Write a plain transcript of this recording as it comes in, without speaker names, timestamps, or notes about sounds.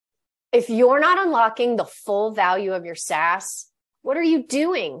If you're not unlocking the full value of your SaaS, what are you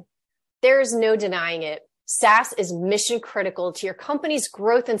doing? There is no denying it. SaaS is mission critical to your company's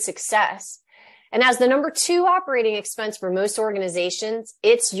growth and success. And as the number 2 operating expense for most organizations,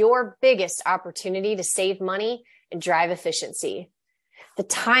 it's your biggest opportunity to save money and drive efficiency. The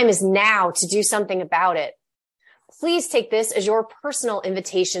time is now to do something about it. Please take this as your personal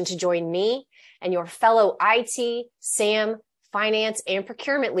invitation to join me and your fellow IT, SAM, finance, and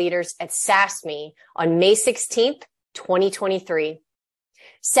procurement leaders at SaaSMe on May 16th, 2023.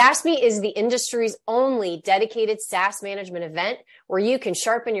 SaaSMe is the industry's only dedicated SaaS management event where you can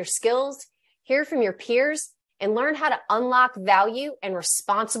sharpen your skills, hear from your peers, and learn how to unlock value and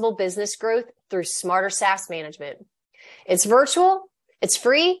responsible business growth through smarter SaaS management. It's virtual, it's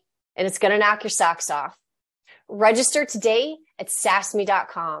free, and it's going to knock your socks off. Register today at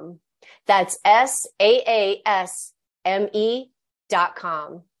SaaSMe.com. That's SaaSME.com.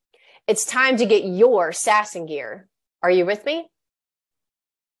 It's time to get your SaaS in gear. Are you with me?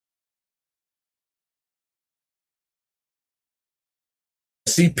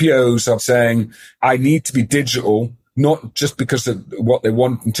 CPOs are saying, I need to be digital, not just because of what they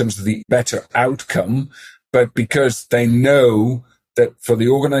want in terms of the better outcome, but because they know that for the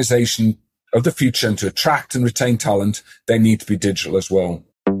organization of the future and to attract and retain talent, they need to be digital as well.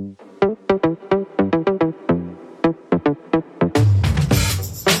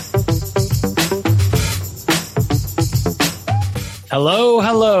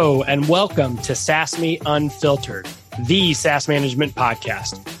 Hello, and welcome to SaaSMe Unfiltered, the SaaS management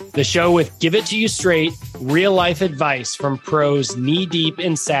podcast, the show with give it to you straight, real life advice from pros knee deep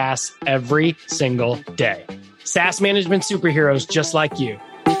in SaaS every single day. SaaS management superheroes just like you.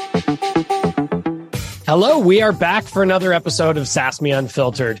 Hello, we are back for another episode of SaaSMe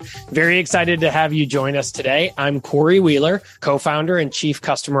Unfiltered. Very excited to have you join us today. I'm Corey Wheeler, co-founder and chief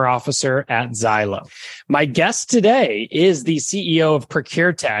customer officer at Zylo. My guest today is the CEO of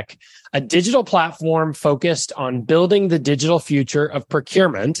ProcureTech, a digital platform focused on building the digital future of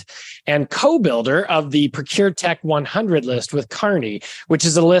procurement, and co-builder of the ProcureTech 100 list with Kearney, which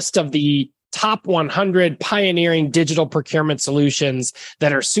is a list of the top 100 pioneering digital procurement solutions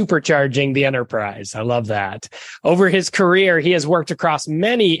that are supercharging the enterprise. I love that. Over his career, he has worked across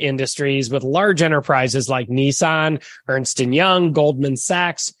many industries with large enterprises like Nissan, Ernst & Young, Goldman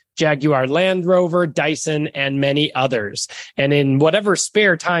Sachs, Jaguar Land Rover, Dyson, and many others. And in whatever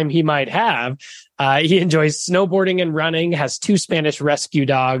spare time he might have, he enjoys snowboarding and running, has 2 Spanish rescue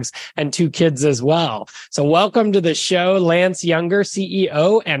dogs, and 2 kids as well. So welcome to the show, Lance Younger,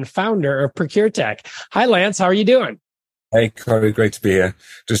 CEO and founder of ProcureTech. Hi, Lance. How are you doing? Hey, Corey, great to be here.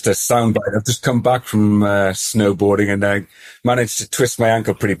 Just a soundbite. I've just come back from snowboarding and I managed to twist my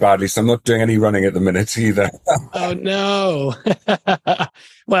ankle pretty badly, so I'm not doing any running at the minute either. Oh, no.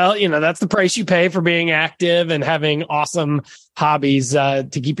 Well, that's the price you pay for being active and having awesome hobbies to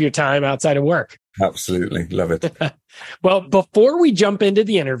keep your time outside of work. Absolutely. Love it. Well, before we jump into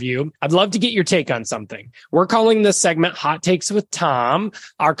the interview, I'd love to get your take on something. We're calling this segment Hot Takes with Thom.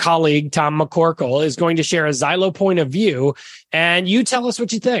 Our colleague, Thom McCorkle, is going to share a Zylo point of view, and you tell us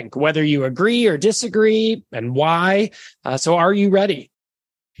what you think, whether you agree or disagree, and why. So are you ready?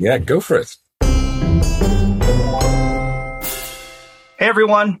 Yeah, go for it. Hey,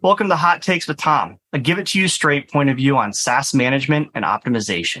 everyone. Welcome to Hot Takes with Thom, a give it to you straight point of view on SaaS management and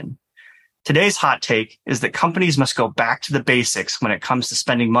optimization. Today's hot take is that companies must go back to the basics when it comes to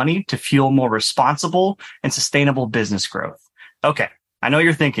spending money to fuel more responsible and sustainable business growth. Okay, I know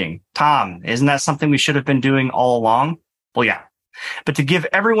you're thinking, Thom, isn't that something we should have been doing all along? Well, yeah. But to give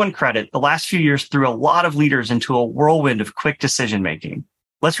everyone credit, the last few years threw a lot of leaders into a whirlwind of quick decision making.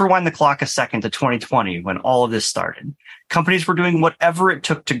 Let's rewind the clock a second to 2020 when all of this started. Companies were doing whatever it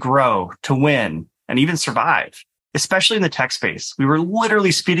took to grow, to win, and even survive. Especially in the tech space, we were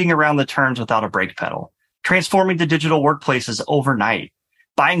literally speeding around the turns without a brake pedal, transforming to digital workplaces overnight,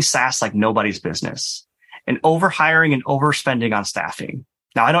 buying SaaS like nobody's business, and overhiring and overspending on staffing.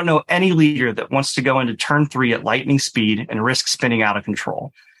 Now, I don't know any leader that wants to go into turn 3 at lightning speed and risk spinning out of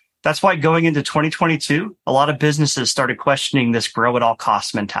control. That's why going into 2022, a lot of businesses started questioning this grow at all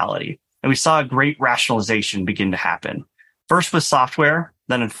costs mentality. And we saw a great rationalization begin to happen. First with software,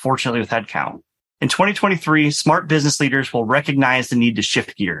 then unfortunately with headcount. In 2023, smart business leaders will recognize the need to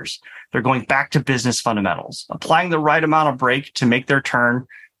shift gears. They're going back to business fundamentals, applying the right amount of brake to make their turn,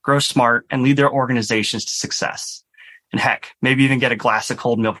 grow smart, and lead their organizations to success. And heck, maybe even get a glass of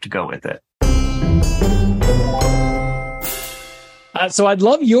cold milk to go with it. So I'd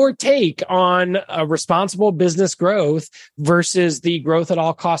love your take on responsible business growth versus the growth at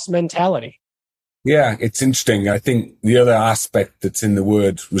all costs mentality. Yeah, it's interesting. I think the other aspect that's in the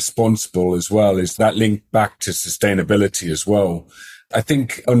word responsible as well is that link back to sustainability as well. I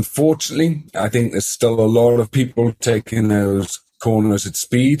think, unfortunately, there's still a lot of people taking those corners at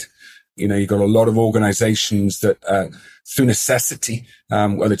speed. You've got a lot of organizations that, through necessity,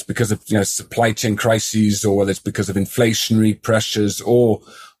 whether it's because of, supply chain crises or whether it's because of inflationary pressures or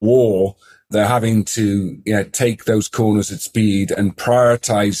war, they're having to, take those corners at speed and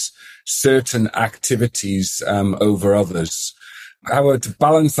prioritize certain activities, over others. However, to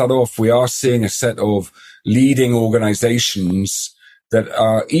balance that off, we are seeing a set of leading organizations that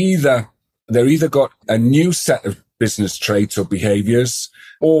are either got a new set of business traits or behaviors,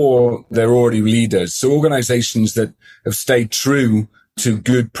 or they're already leaders. So organizations that have stayed true to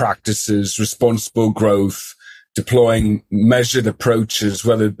good practices, responsible growth, deploying measured approaches,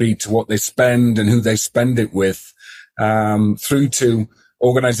 whether it be to what they spend and who they spend it with, through to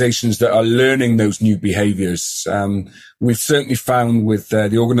organizations that are learning those new behaviors. We've certainly found with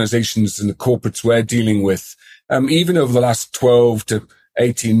the organizations and the corporates we're dealing with, even over the last 12 to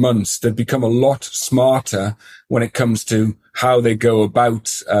 18 months, they've become a lot smarter when it comes to how they go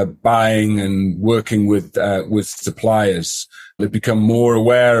about buying and working with suppliers. They've become more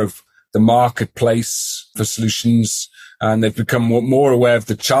aware of the marketplace for solutions, and they've become more aware of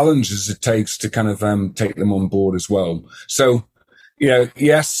the challenges it takes to kind of take them on board as well. So,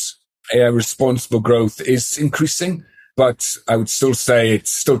 yes, responsible growth is increasing, but I would still say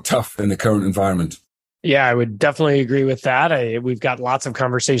it's still tough in the current environment. Yeah, I would definitely agree with that. We've got lots of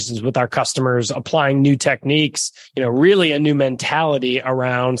conversations with our customers applying new techniques, really a new mentality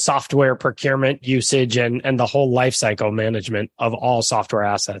around software procurement usage and the whole lifecycle management of all software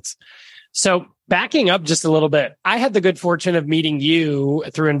assets. So backing up just a little bit, I had the good fortune of meeting you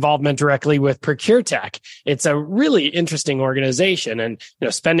through involvement directly with ProcureTech. It's a really interesting organization, and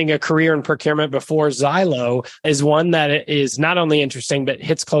spending a career in procurement before Xylo is one that is not only interesting, but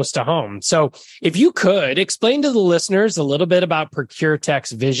hits close to home. So if you could explain to the listeners a little bit about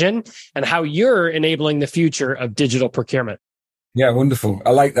ProcureTech's vision and how you're enabling the future of digital procurement. Yeah, wonderful. I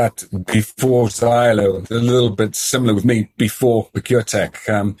like that. Before Xylo, a little bit similar with me before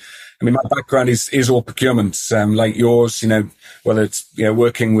ProcureTech. My background is all procurement, like yours, whether it's,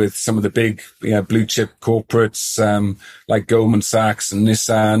 working with some of the big, blue chip corporates, like Goldman Sachs and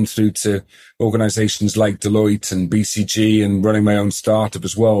Nissan, through to organizations like Deloitte and BCG, and running my own startup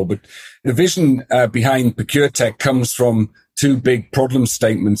as well. But the vision behind ProcureTech comes from two big problem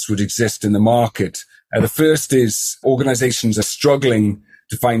statements which exist in the market. The first is organizations are struggling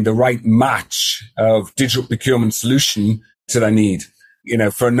to find the right match of digital procurement solution to their need,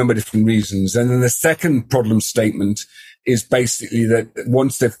 for a number of different reasons. And then the second problem statement is basically that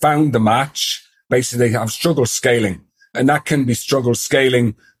once they've found the match, basically they have struggle scaling. And that can be struggle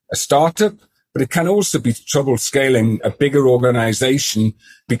scaling a startup, but it can also be trouble scaling a bigger organization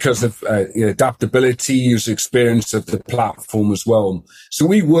because of adaptability, user experience of the platform as well. So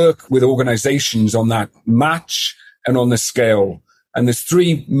we work with organizations on that match and on the scale. And there's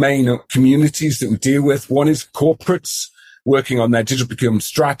three main communities that we deal with. One is corporates working on their digital procurement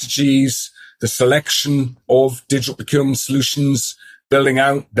strategies, the selection of digital procurement solutions, building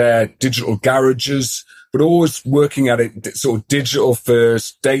out their digital garages, but always working at it sort of digital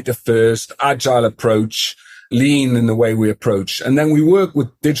first, data first, agile approach, lean in the way we approach. And then we work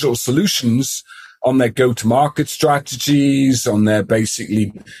with digital solutions on their go-to-market strategies, on their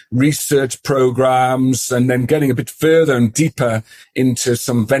basically research programs, and then getting a bit further and deeper into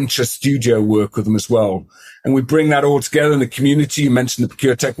some venture studio work with them as well. And we bring that all together in the community. You mentioned the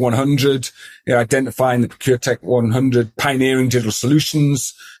ProcureTech 100, identifying the ProcureTech 100 pioneering digital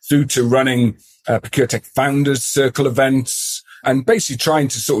solutions through to running ProcureTech Founders Circle events, and basically trying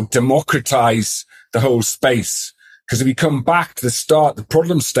to sort of democratize the whole space. Because if you come back to the start, the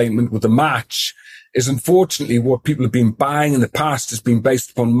problem statement with the match is unfortunately what people have been buying in the past has been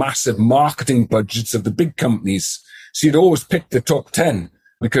based upon massive marketing budgets of the big companies. So you'd always pick the top 10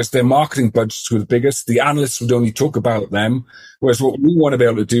 because their marketing budgets were the biggest. The analysts would only talk about them. Whereas what we want to be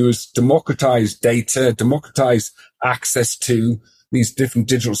able to do is democratize data, democratize access to these different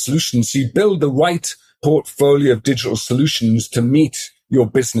digital solutions. So you build the right portfolio of digital solutions to meet your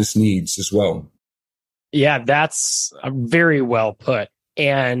business needs as well. Yeah, that's very well put.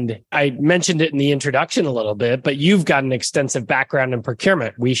 And I mentioned it in the introduction a little bit, but you've got an extensive background in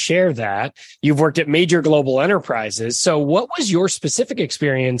procurement. We share that. You've worked at major global enterprises. So what was your specific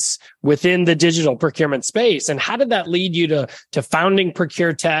experience within the digital procurement space? And how did that lead you to founding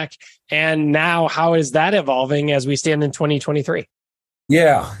ProcureTech? And now how is that evolving as we stand in 2023?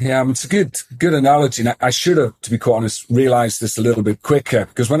 Yeah. It's a good analogy. And I should have, to be quite honest, realized this a little bit quicker,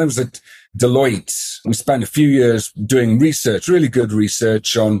 because when I was at Deloitte. We spent a few years doing research, really good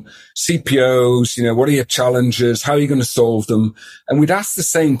research on CPOs, what are your challenges? How are you going to solve them? And we'd ask the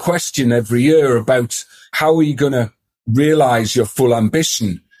same question every year about how are you going to realize your full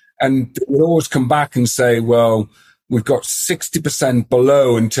ambition? And we'd always come back and say, well, we've got 60%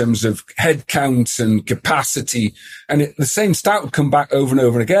 below in terms of headcount and capacity. And the same stat would come back over and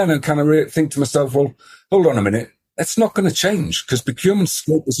over again, and kind of think to myself, well, hold on a minute. That's not going to change because procurement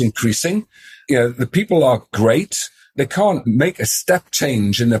scope is increasing. The people are great. They can't make a step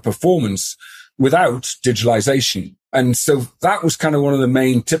change in their performance without digitalization. And so that was kind of one of the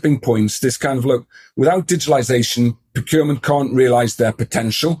main tipping points. This kind of look, without digitalization, procurement can't realize their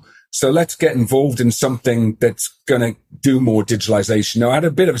potential. So let's get involved in something that's going to do more digitalization. Now, I had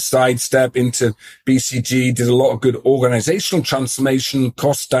a bit of a sidestep into BCG, did a lot of good organizational transformation,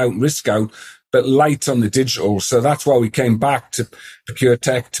 cost out, risk out, but light on the digital. So that's why we came back to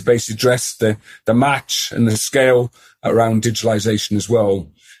ProcureTech to basically address the match and the scale around digitalization as well.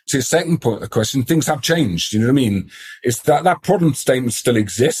 To your second point of the question, things have changed. You know what I mean? It's that problem statement still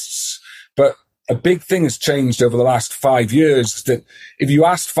exists, but a big thing has changed over the last 5 years that if you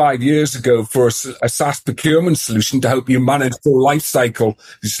asked 5 years ago for a SaaS procurement solution to help you manage the life cycle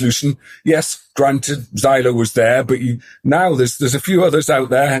solution, yes, granted, Xylo was there, but now there's a few others out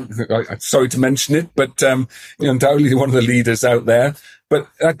there. I'm sorry to mention it, but undoubtedly one of the leaders out there. But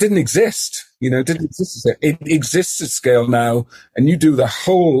that didn't exist. It didn't exist. It exists at scale now, and you do the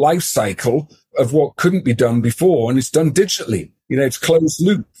whole life cycle of what couldn't be done before, and it's done digitally. It's closed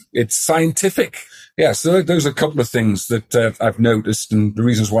loop. It's scientific. Yeah, so those are a couple of things that I've noticed and the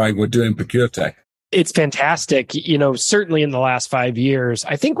reasons why we're doing ProcureTech. It's fantastic. Certainly in the last 5 years,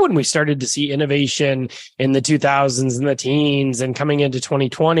 I think when we started to see innovation in the 2000s and the teens and coming into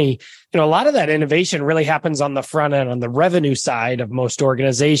 2020, a lot of that innovation really happens on the front end, on the revenue side of most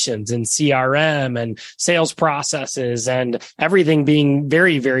organizations, and CRM and sales processes and everything being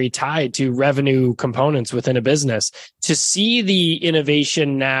very, very tied to revenue components within a business. To see the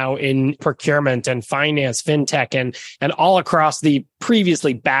innovation now in procurement and finance, fintech, and all across the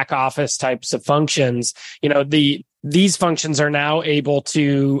previously back office types of functions, these functions are now able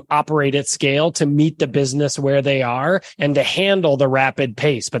to operate at scale to meet the business where they are and to handle the rapid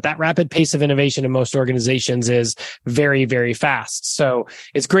pace. But that rapid pace of innovation in most organizations is very, very fast. So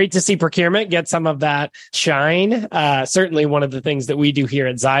it's great to see procurement get some of that shine. Certainly one of the things that we do here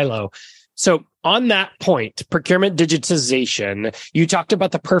at Xylo. So on that point, procurement digitization, you talked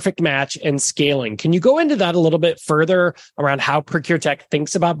about the perfect match and scaling. Can you go into that a little bit further around how ProcureTech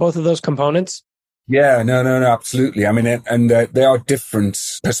thinks about both of those components? Yeah, no, absolutely. I mean, and they are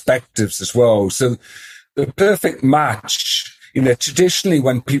different perspectives as well. So the perfect match, traditionally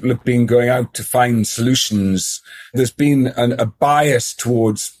when people have been going out to find solutions, there's been a bias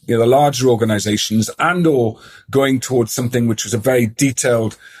towards, the larger organizations and or going towards something which was a very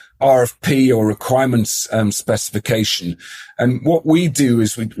detailed RFP or requirements specification. And what we do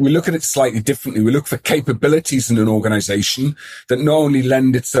is we look at it slightly differently. We look for capabilities in an organization that not only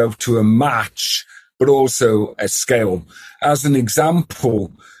lend itself to a match, but also a scale. As an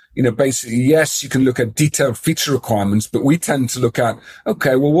example, basically, yes, you can look at detailed feature requirements, but we tend to look at,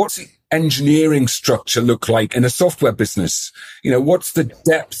 okay, well, what's the engineering structure look like in a software business? What's the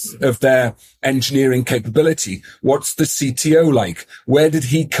depth of their engineering capability? What's the CTO like? Where did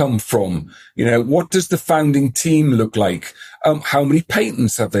he come from? What does the founding team look like? How many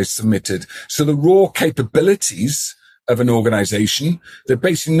patents have they submitted? So the raw capabilities of an organization that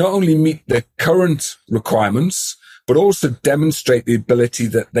basically not only meet the current requirements, but also demonstrate the ability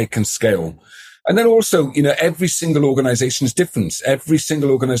that they can scale. And then also, every single organization is different. Every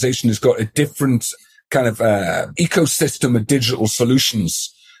single organization has got a different kind of ecosystem of digital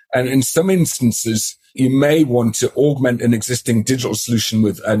solutions. And in some instances, you may want to augment an existing digital solution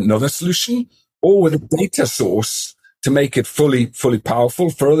with another solution or with a data source to make it fully powerful.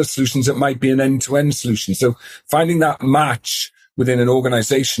 For other solutions, it might be an end-to-end solution. So finding that match within an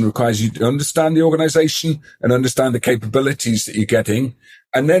organization requires you to understand the organization and understand the capabilities that you're getting.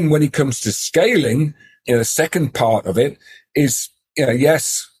 And then when it comes to scaling, the second part of it is,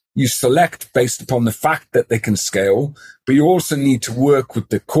 yes, you select based upon the fact that they can scale, but you also need to work with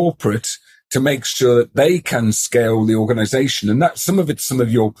the corporate to make sure that they can scale the organization. And that some of it's some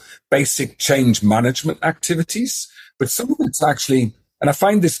of your basic change management activities, but some of it's actually, and I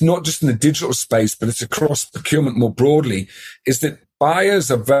find this not just in the digital space, but it's across procurement more broadly, is that buyers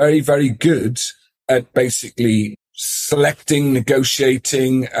are very, very good at basically selecting,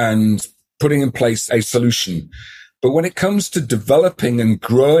 negotiating, and putting in place a solution. But when it comes to developing and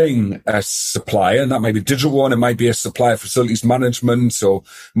growing a supplier, and that might be a digital one, it might be a supplier facilities management or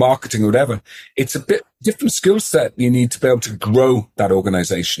marketing or whatever, it's a bit different skill set you need to be able to grow that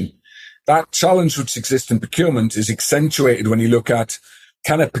organization. That challenge which exists in procurement is accentuated when you look at,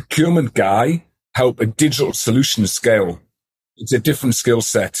 can a procurement guy help a digital solution scale? It's a different skill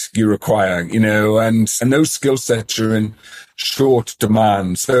set you require, and those skill sets are in short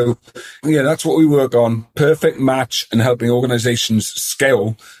demand. So, that's what we work on. Perfect match and helping organizations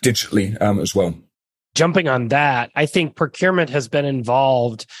scale digitally as well. Jumping on that, I think procurement has been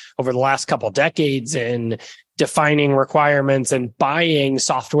involved over the last couple of decades in defining requirements and buying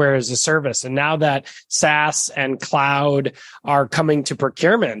software as a service. And now that SaaS and cloud are coming to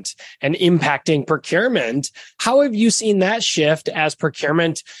procurement and impacting procurement, how have you seen that shift as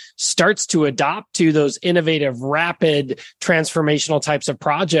procurement starts to adopt to those innovative, rapid, transformational types of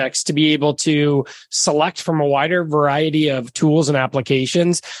projects to be able to select from a wider variety of tools and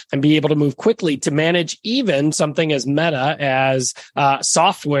applications and be able to move quickly to manage even something as meta as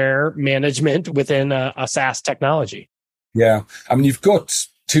software management within a SaaS technology? Yeah. I mean, you've got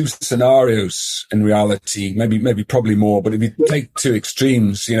two scenarios in reality, maybe probably more, but if you take two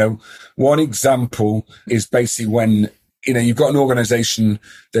extremes, one example is basically when, you've got an organization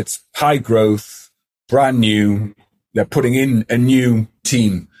that's high growth, brand new, they're putting in a new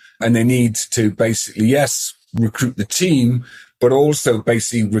team and they need to basically, yes, recruit the team, but also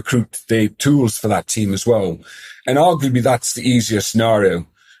basically recruit the tools for that team as well. And arguably that's the easier scenario.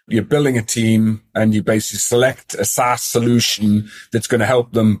 You're building a team and you basically select a SaaS solution that's going to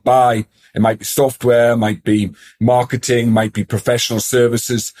help them buy. It might be software, might be marketing, might be professional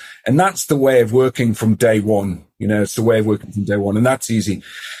services. And that's the way of working from day one. It's the way of working from day one. And that's easy.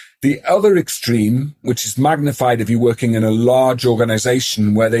 The other extreme, which is magnified if you're working in a large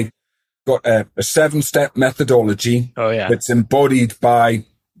organization where they've got a 7-step methodology that's embodied by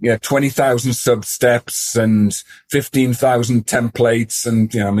 20,000 sub-steps and 15,000 templates.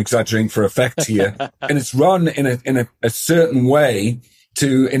 And, I'm exaggerating for effect here. And it's run in a certain way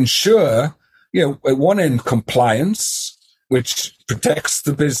to ensure, at one end, compliance, which protects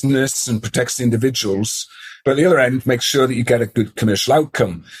the business and protects the individuals. But at the other end, makes sure that you get a good commercial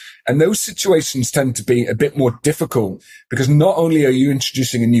outcome. And those situations tend to be a bit more difficult because not only are you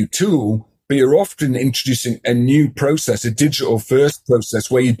introducing a new tool, but you're often introducing a new process, a digital first process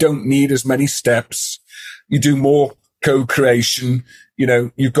where you don't need as many steps. You do more co-creation.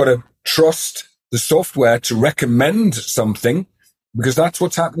 You've got to trust the software to recommend something because that's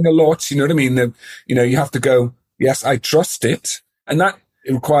what's happening a lot. You know what I mean? You have to go, yes, I trust it. And that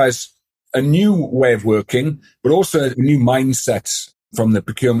requires a new way of working, but also a new mindset from the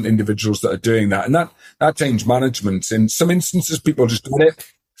procurement individuals that are doing that. And that change management. In some instances, people just do it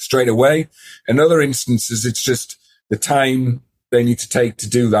straight away. In other instances, it's just the time they need to take to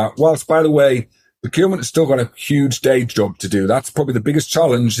do that. Whilst, by the way, procurement has still got a huge day job to do. That's probably the biggest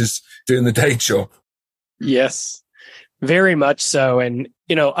challenge is doing the day job. Yes, very much so. And,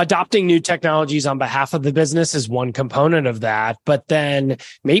 adopting new technologies on behalf of the business is one component of that. But then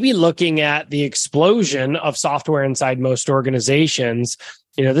maybe looking at the explosion of software inside most organizations,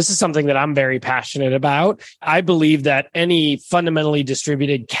 this is something that I'm very passionate about. I believe that any fundamentally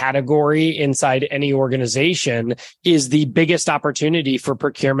distributed category inside any organization is the biggest opportunity for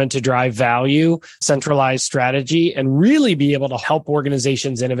procurement to drive value, centralized strategy, and really be able to help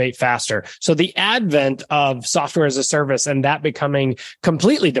organizations innovate faster. So the advent of software as a service and that becoming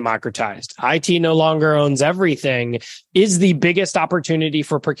completely democratized, IT no longer owns everything, is the biggest opportunity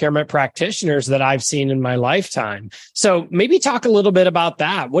for procurement practitioners that I've seen in my lifetime. So maybe talk a little bit about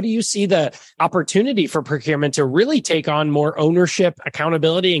that. What do you see the opportunity for procurement to really take on more ownership,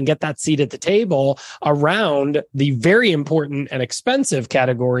 accountability, and get that seat at the table around the very important and expensive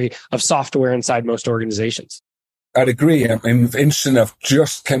category of software inside most organizations? I'd agree. I mean, interesting enough,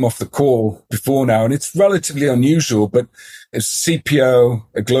 just came off the call before now, and it's relatively unusual, but it's a CPO,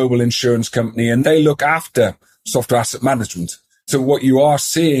 a global insurance company, and they look after software asset management. So what you are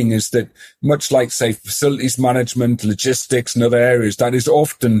seeing is that much like, say, facilities management, logistics and other areas, that is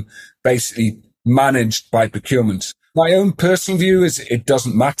often basically managed by procurement. My own personal view is it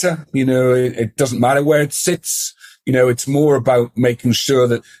doesn't matter. It doesn't matter where it sits. It's more about making sure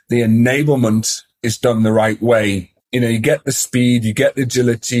that the enablement is done the right way. You get the speed, you get the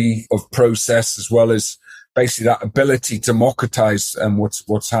agility of process, as well as basically that ability to democratize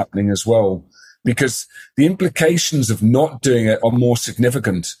what's happening as well. Because the implications of not doing it are more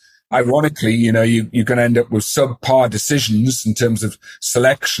significant. Ironically, you're going to end up with subpar decisions in terms of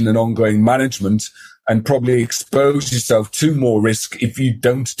selection and ongoing management and probably expose yourself to more risk if you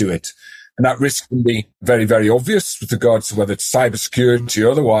don't do it. And that risk can be very, very obvious with regards to whether it's cybersecurity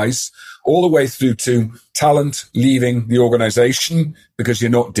or otherwise, all the way through to talent leaving the organization because you're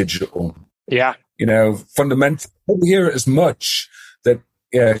not digital. Yeah. Fundamentally, we hear it as much that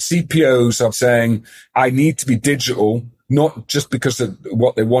CPOs are saying, I need to be digital, not just because of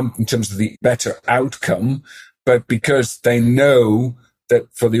what they want in terms of the better outcome, but because they know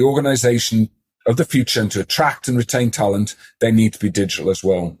that for the organization of the future and to attract and retain talent, they need to be digital as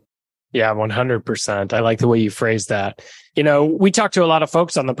well. Yeah, 100%. I like the way you phrase that. We talk to a lot of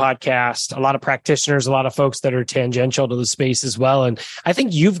folks on the podcast, a lot of practitioners, a lot of folks that are tangential to the space as well. And I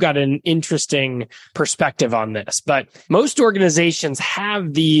think you've got an interesting perspective on this, but most organizations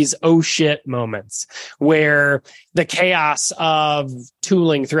have these oh shit moments where the chaos of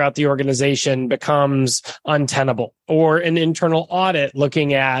tooling throughout the organization becomes untenable, or an internal audit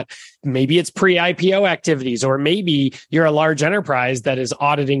looking at maybe it's pre-IPO activities, or maybe you're a large enterprise that is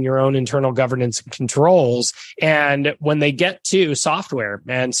auditing your own internal governance and controls. And when they get to software,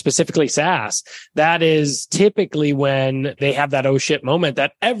 and specifically SaaS, that is typically when they have that oh shit moment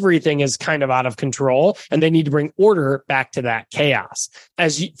that everything is kind of out of control and they need to bring order back to that chaos.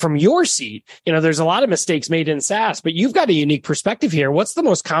 From your seat, there's a lot of mistakes made in SaaS, but you've got a unique perspective here. What's the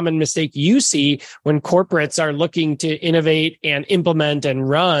most common mistake you see when corporates are looking to innovate and implement and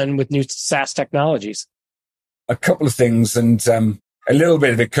run with new SaaS technologies? A couple of things, and a little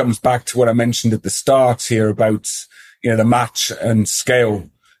bit of it comes back to what I mentioned at the start here about the match and scale,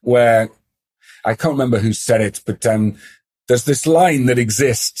 where I can't remember who said it, but there's this line that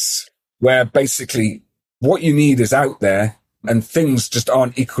exists where basically what you need is out there and things just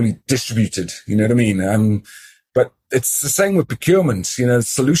aren't equally distributed. You know what I mean? But it's the same with procurement.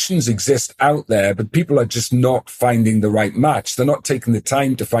 Solutions exist out there, but people are just not finding the right match. They're not taking the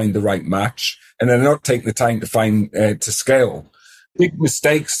time to find the right match, and they're not taking the time to find to scale. Big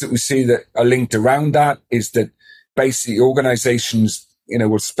mistakes that we see that are linked around that is that basically organizations,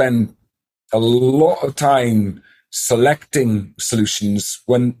 will spend a lot of time selecting solutions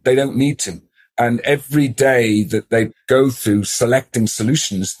when they don't need to. And every day that they go through selecting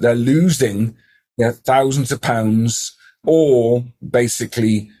solutions, they're losing thousands of pounds, or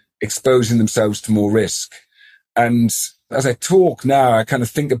basically exposing themselves to more risk. And as I talk now, I kind of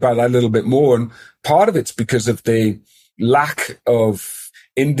think about that a little bit more. And part of it's because of the lack of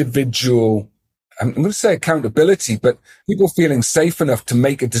individual, I'm going to say accountability, but people feeling safe enough to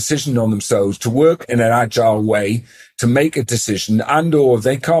make a decision on themselves, to work in an agile way, to make a decision, and or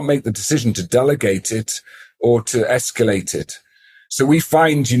they can't make the decision to delegate it or to escalate it. So we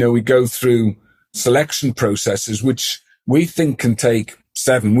find, we go through selection processes, which we think can take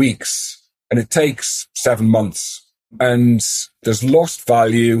 7 weeks, and it takes 7 months. And there's lost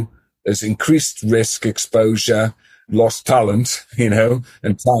value, there's increased risk exposure, lost talent,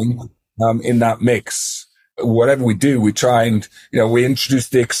 and time in that mix. Whatever we do, we try and, we introduce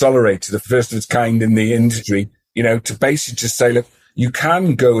the accelerator, the first of its kind in the industry, to basically just say, look, you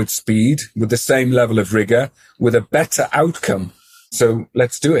can go at speed with the same level of rigor with a better outcome. So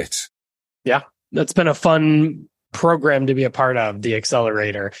let's do it. Yeah, that's been a fun program to be a part of, the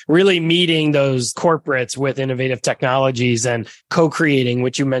accelerator, really meeting those corporates with innovative technologies and co-creating,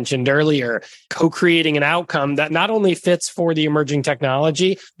 which you mentioned earlier, co-creating an outcome that not only fits for the emerging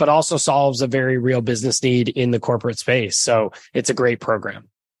technology, but also solves a very real business need in the corporate space. So it's a great program.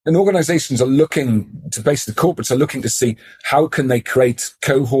 And organizations are looking to, basically corporates are looking to see how can they create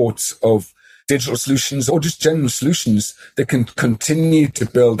cohorts of digital solutions or just general solutions that can continue to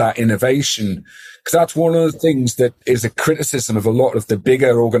build that innovation. Because that's one of the things that is a criticism of a lot of the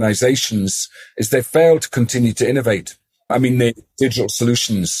bigger organizations is they fail to continue to innovate. I mean, the digital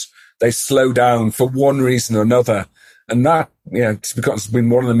solutions, they slow down for one reason or another. And that, has been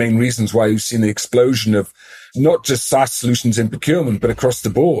one of the main reasons why you've seen the explosion of not just SaaS solutions in procurement, but across the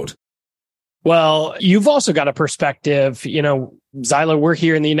board. Well, you've also got a perspective, Zyla, we're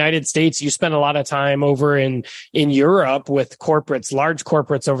here in the United States. You spend a lot of time over in Europe with corporates, large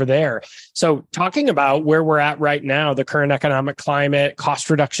corporates over there. So talking about where we're at right now, the current economic climate, cost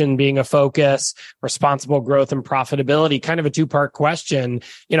reduction being a focus, responsible growth and profitability, kind of a two-part question.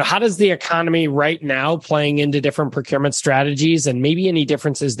 How does the economy right now playing into different procurement strategies, and maybe any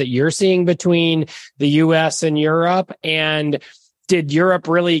differences that you're seeing between the US and Europe? And did Europe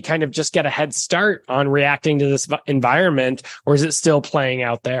really kind of just get a head start on reacting to this environment, or is it still playing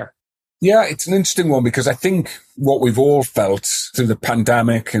out there? Yeah, it's an interesting one because I think what we've all felt through the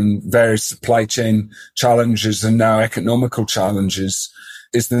pandemic and various supply chain challenges and now economical challenges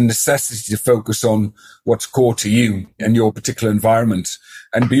is the necessity to focus on what's core to you and your particular environment.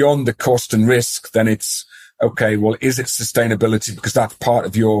 And beyond the cost and risk, then it's okay, well, is it sustainability because that's part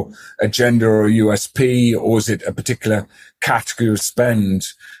of your agenda or USP, or is it a particular category of spend?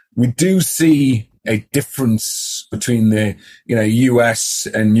 We do see a difference between the, US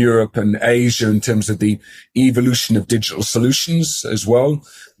and Europe and Asia in terms of the evolution of digital solutions as well.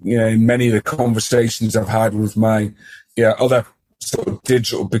 In many of the conversations I've had with my, other sort of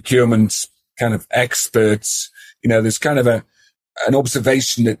digital procurement kind of experts, there's kind of an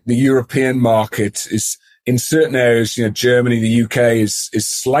observation that the European market is in certain areas, Germany, the UK is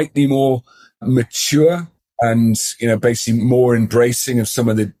slightly more mature and, basically more embracing of some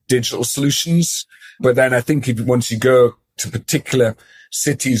of the digital solutions. But then I think once you go to particular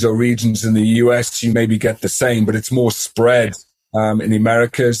cities or regions in the US, you maybe get the same, but it's more spread, in the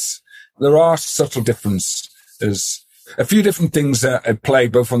Americas. There are subtle differences. There's a few different things at play,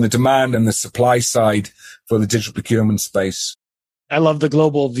 both on the demand and the supply side for the digital procurement space. I love the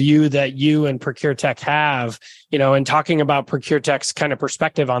global view that you and ProcureTech have, and talking about ProcureTech's kind of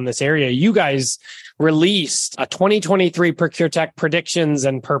perspective on this area. You guys released a 2023 ProcureTech predictions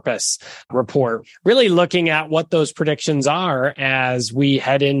and purpose report, really looking at what those predictions are as we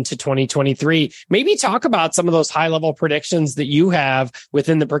head into 2023. Maybe talk about some of those high level predictions that you have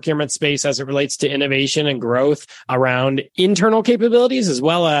within the procurement space as it relates to innovation and growth around internal capabilities as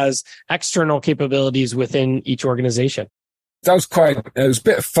well as external capabilities within each organization. It was a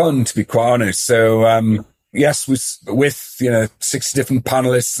bit of fun, to be quite honest. So, yes, with 60 different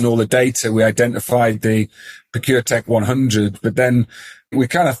panelists and all the data, we identified the ProcureTech 100, but then we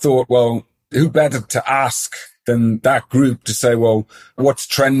kind of thought, well, who better to ask than that group to say, well, what's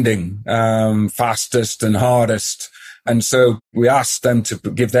trending, fastest and hardest? And so we asked them to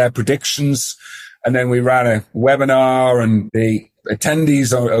give their predictions, and then we ran a webinar, and the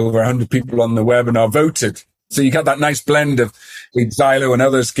attendees, over 100 people on the webinar, voted. So you got that nice blend of Xylo and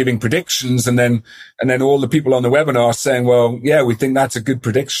others giving predictions, and then all the people on the webinar saying, well, yeah, we think that's a good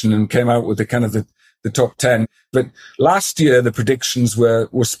prediction, and came out with the kind of the top 10. But last year, the predictions were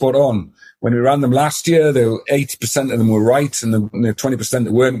spot on. When we ran them last year, 80% of them were right, and the 20%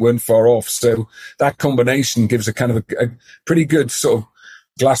 that weren't far off. So that combination gives a kind of a pretty good sort of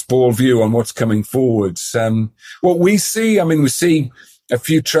glass ball view on what's coming forwards. What we see, we see a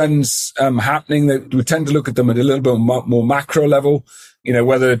few trends happening that we tend to look at them at a little bit more macro level,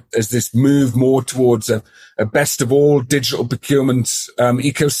 whether as this move more towards a best of all digital procurement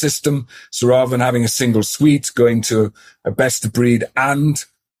ecosystem. So rather than having a single suite, going to a best of breed and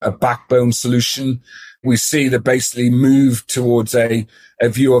a backbone solution, we see that basically move towards a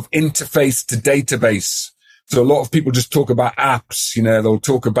view of interface to database. So a lot of people just talk about apps, they'll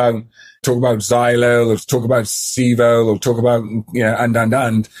talk about Xylo, they'll talk about Sivo, they'll talk about,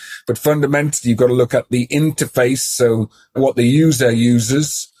 and. But fundamentally, you've got to look at the interface. So what the user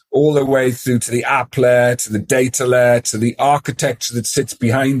uses all the way through to the app layer, to the data layer, to the architecture that sits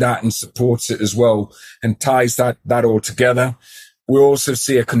behind that and supports it as well and ties that all together. We also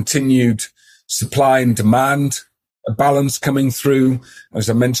see a continued supply and demand a balance coming through. As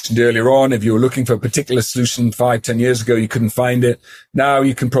I mentioned earlier on, if you were looking for a particular solution 5-10 years ago, you couldn't find it. Now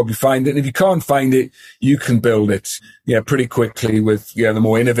you can probably find it. And if you can't find it, you can build it, pretty quickly with, the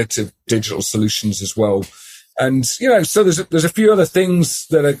more innovative digital solutions as well. And, so there's a few other things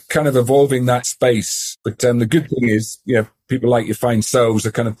that are kind of evolving that space. But, the good thing is, people like you find selves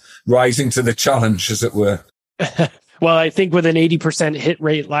are kind of rising to the challenge, as it were. Well, I think with an 80% hit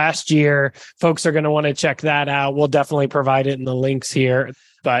rate last year, folks are going to want to check that out. We'll definitely provide it in the links here.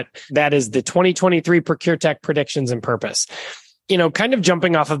 But that is the 2023 ProcureTech predictions and purpose. Kind of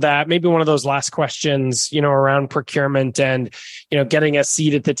jumping off of that, maybe one of those last questions, around procurement and, getting a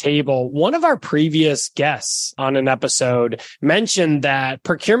seat at the table. One of our previous guests on an episode mentioned that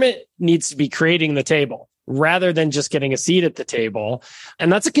procurement needs to be creating the table rather than just getting a seat at the table. And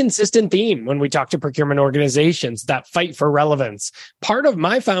that's a consistent theme when we talk to procurement organizations, that fight for relevance. Part of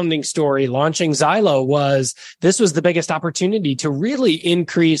my founding story launching Xylo was this was the biggest opportunity to really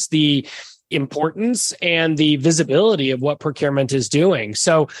increase the importance and the visibility of what procurement is doing.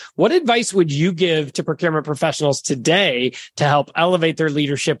 So what advice would you give to procurement professionals today to help elevate their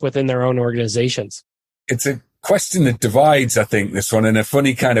leadership within their own organizations? It's a question that divides, I think, this one in a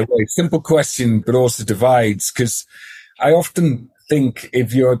funny kind of way. Simple question, but also divides, because I often think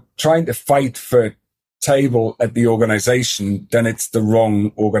if you're trying to fight for a table at the organization, then it's the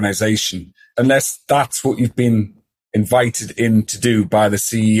wrong organization, unless that's what you've been invited in to do by the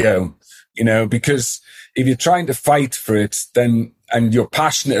CEO, because if you're trying to fight for it, then, and you're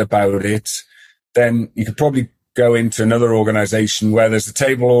passionate about it, then you could probably go into another organization where there's a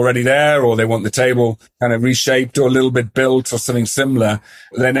table already there, or they want the table kind of reshaped or a little bit built or something similar.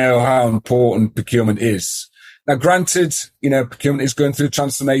 They know how important procurement is. Now, granted, procurement is going through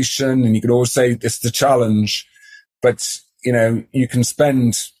transformation, and you could always say it's the challenge, but, you can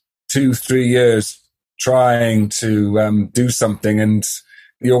spend 2-3 years trying to do something, and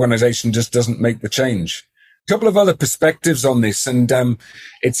the organization just doesn't make the change. A couple of other perspectives on this, and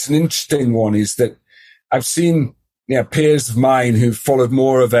it's an interesting one, is that I've seen peers of mine who followed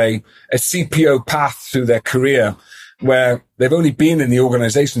more of a CPO path through their career, where they've only been in the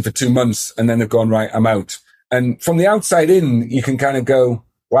organization for 2 months and then they've gone, right, I'm out. And from the outside in, you can kind of go,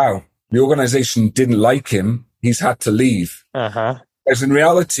 wow, the organization didn't like him. He's had to leave. As in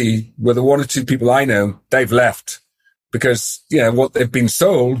reality, with the 1 or 2 people I know, they've left because, what they've been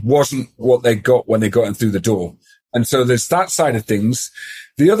sold wasn't what they got when they got in through the door. And so there's that side of things.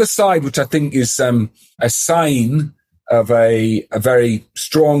 The other side, which I think is a sign of a very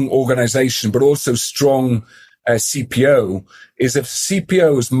strong organization, but also strong CPO, is if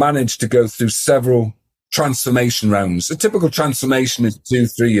CPO has managed to go through several transformation rounds. A typical transformation is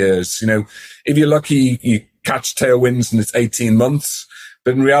 2-3 years. If you're lucky, you catch tailwinds and it's 18 months,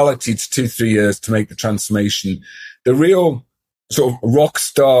 but in reality, it's 2-3 years to make the transformation. The real sort of rock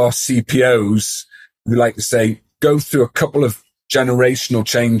star CPOs, we like to say, go through a couple of generational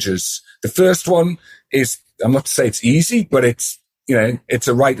changes. The first one is, I'm not to say it's easy, but it's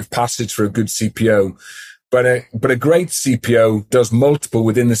a rite of passage for a good CPO. But a great CPO does multiple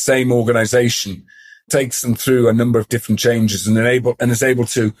within the same organization, takes them through a number of different changes and is able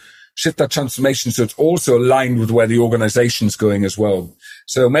to shift that transformation so it's also aligned with where the organization's going as well.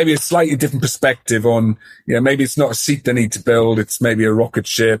 So maybe a slightly different perspective on, maybe it's not a seat they need to build, it's maybe a rocket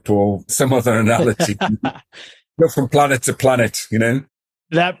ship or some other analogy. Go from planet to planet,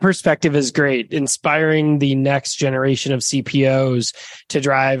 That perspective is great, inspiring the next generation of CPOs to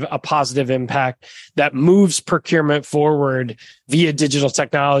drive a positive impact that moves procurement forward via digital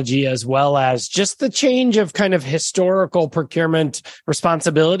technology, as well as just the change of kind of historical procurement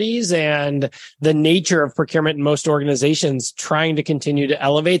responsibilities and the nature of procurement in most organizations, trying to continue to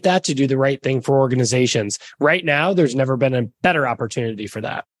elevate that to do the right thing for organizations. Right now, there's never been a better opportunity for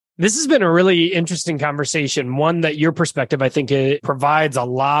that. This has been a really interesting conversation, one that your perspective, I think, it provides a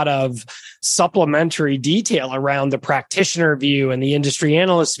lot of supplementary detail around the practitioner view and the industry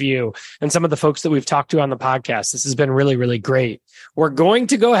analyst view and some of the folks that we've talked to on the podcast. This has been really, really great. We're going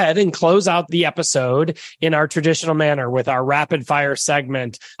to go ahead and close out the episode in our traditional manner with our rapid fire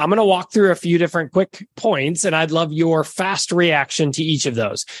segment. I'm going to walk through a few different quick points, and I'd love your fast reaction to each of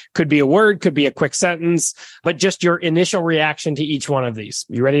those. Could be a word, could be a quick sentence, but just your initial reaction to each one of these.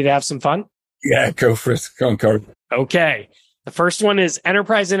 You ready to have some fun? Yeah, go for it. Go on, Corey. Okay. The first one is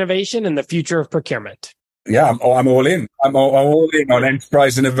enterprise innovation and the future of procurement. Yeah, I'm all in. I'm all in on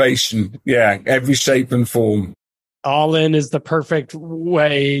enterprise innovation. Yeah, every shape and form. All in is the perfect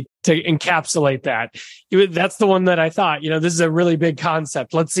way to encapsulate that. That's the one that I thought, this is a really big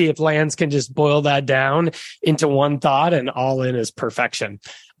concept. Let's see if Lance can just boil that down into one thought, and all in is perfection.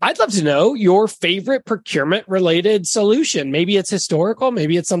 I'd love to know your favorite procurement related solution. Maybe it's historical.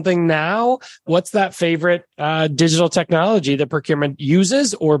 Maybe it's something now. What's that favorite digital technology that procurement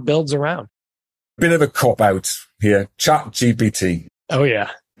uses or builds around? Bit of a cop out here. ChatGPT. Oh, yeah.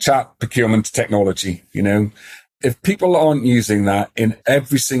 Chat procurement technology, If people aren't using that in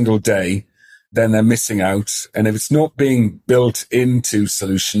every single day, then they're missing out. And if it's not being built into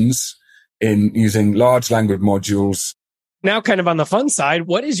solutions in using large language modules. Now, kind of on the fun side,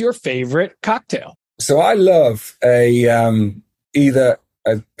 what is your favorite cocktail? So I love either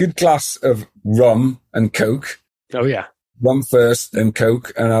a good glass of rum and Coke. Oh, yeah. Rum first, then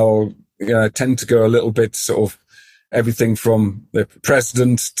Coke. And I'll tend to go a little bit sort of everything from the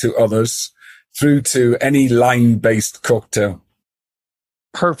president to others, through to any lime-based cocktail.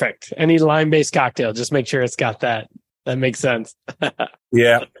 Perfect. Any lime-based cocktail. Just make sure it's got that. That makes sense.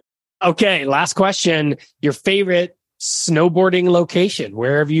 Yeah. Okay. Last question. Your favorite snowboarding location.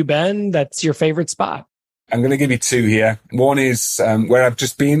 Where have you been? That's your favorite spot. I'm going to give you two here. One is where I've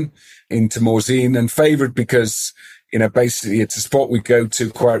just been in Morzine, and favorite because, basically it's a spot we go to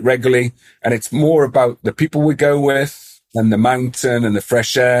quite regularly, and it's more about the people we go with and the mountain and the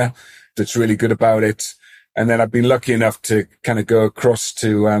fresh air that's really good about it. And then I've been lucky enough to kind of go across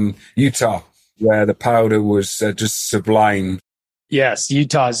to Utah, where the powder was just sublime. Yes,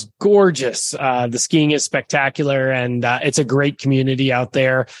 Utah's gorgeous. The skiing is spectacular, and it's a great community out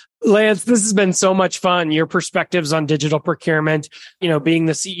there. Lance, this has been so much fun. Your perspectives on digital procurement, being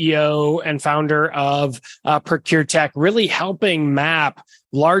the CEO and founder of ProcureTech, really helping map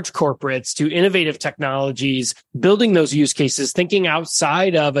large corporates to innovative technologies, building those use cases, thinking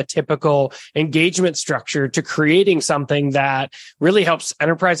outside of a typical engagement structure to creating something that really helps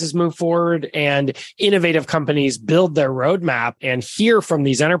enterprises move forward and innovative companies build their roadmap and hear from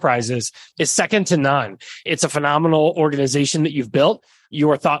these enterprises is second to none. It's a phenomenal organization that you've built.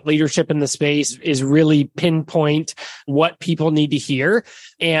 Your thought leadership in the space is really pinpoint what people need to hear.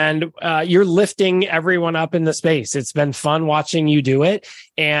 And you're lifting everyone up in the space. It's been fun watching you do it.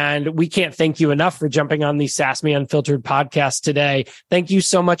 And we can't thank you enough for jumping on the SaaS Me Unfiltered podcast today. Thank you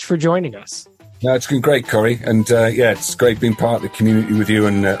so much for joining us. No, it's been great, Corey. And it's great being part of the community with you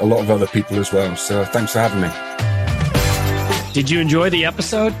and a lot of other people as well. So thanks for having me. Did you enjoy the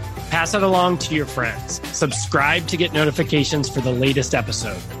episode? Pass it along to your friends. Subscribe to get notifications for the latest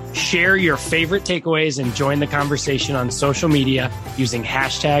episode. Share your favorite takeaways and join the conversation on social media using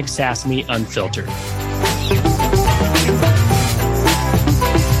 #SaaSMeUnfiltered.